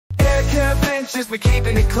AirCare benches, we're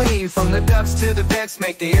keeping it clean. From the ducts to the vents,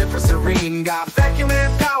 make the air for serene. Got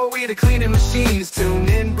Vacu-Man power, we the cleaning machines. Tune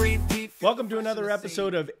in, breathe deep. Welcome to another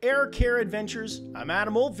episode of AirCare Adventures. I'm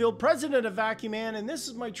Adam Oldfield, president of Vacu-Man, and this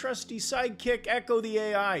is my trusty sidekick, Echo the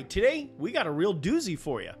AI. Today, we got a real doozy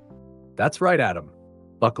for you. That's right, Adam.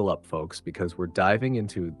 Buckle up, folks, because we're diving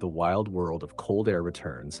into the wild world of cold air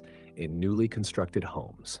returns in newly constructed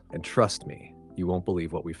homes. And trust me, you won't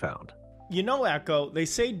believe what we found. You know, Echo, they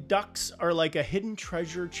say ducts are like a hidden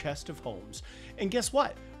treasure chest of homes. And guess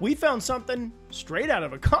what? We found something straight out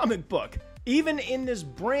of a comic book, even in this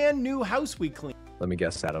brand new house we cleaned. Let me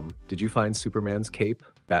guess, Adam. Did you find Superman's cape,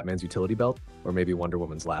 Batman's utility belt, or maybe Wonder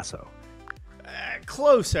Woman's lasso?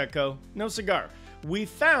 Close, Echo. No cigar. We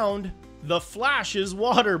found the Flash's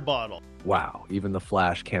water bottle. Wow, even the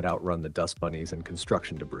Flash can't outrun the dust bunnies and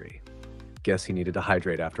construction debris. Guess he needed to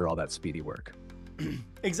hydrate after all that speedy work.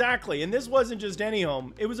 Exactly, and this wasn't just any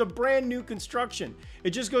home. It was a brand new construction.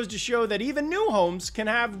 It just goes to show that even new homes can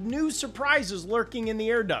have new surprises lurking in the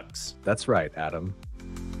air ducts. That's right, Adam.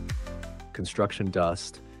 Construction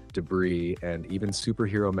dust, debris, and even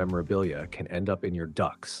superhero memorabilia can end up in your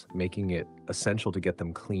ducts, making it essential to get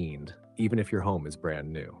them cleaned, even if your home is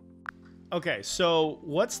brand new. Okay, so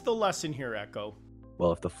what's the lesson here, Echo?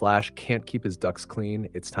 Well, if the Flash can't keep his ducts clean,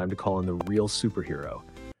 it's time to call in the real superhero,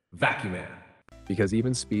 Vacu-Man. Because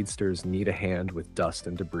even speedsters need a hand with dust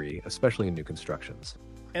and debris, especially in new constructions.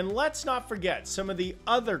 And let's not forget some of the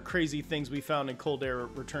other crazy things we found in cold air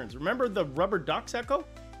returns. Remember the rubber ducks, Echo?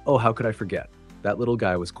 Oh, how could I forget? That little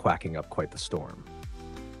guy was quacking up quite the storm.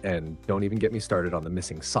 And don't even get me started on the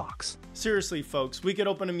missing socks. Seriously, folks, we could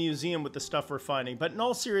open a museum with the stuff we're finding, but in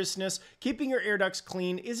all seriousness, keeping your air ducts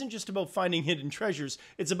clean isn't just about finding hidden treasures.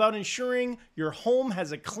 It's about ensuring your home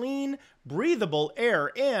has a clean, breathable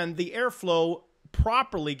air and the airflow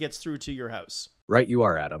properly gets through to your house. Right you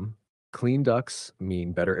are, Adam. Clean ducts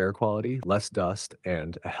mean better air quality, less dust,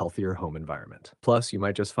 and a healthier home environment. Plus, you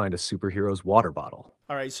might just find a superhero's water bottle.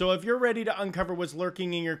 All right, so if you're ready to uncover what's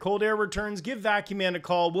lurking in your cold air returns, give Vacu-Man a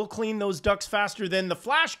call. We'll clean those ducts faster than the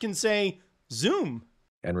Flash can say, zoom.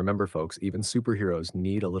 And remember, folks, even superheroes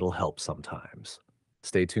need a little help sometimes.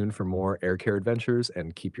 Stay tuned for more AirCare adventures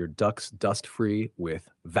and keep your ducts dust-free with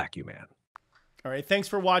Vacu-Man. All right, thanks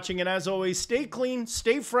for watching, and as always, stay clean,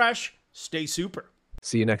 stay fresh, stay super.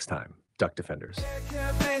 See you next time, Duct Defenders.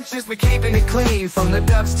 AirCare benches, we're keeping it clean. From the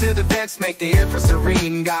ducts to the vents, make the air for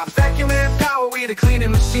serene. Got Vacu-Man power, we the cleaning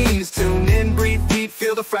machines. Tune in, breathe deep,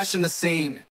 feel the fresh in the scene.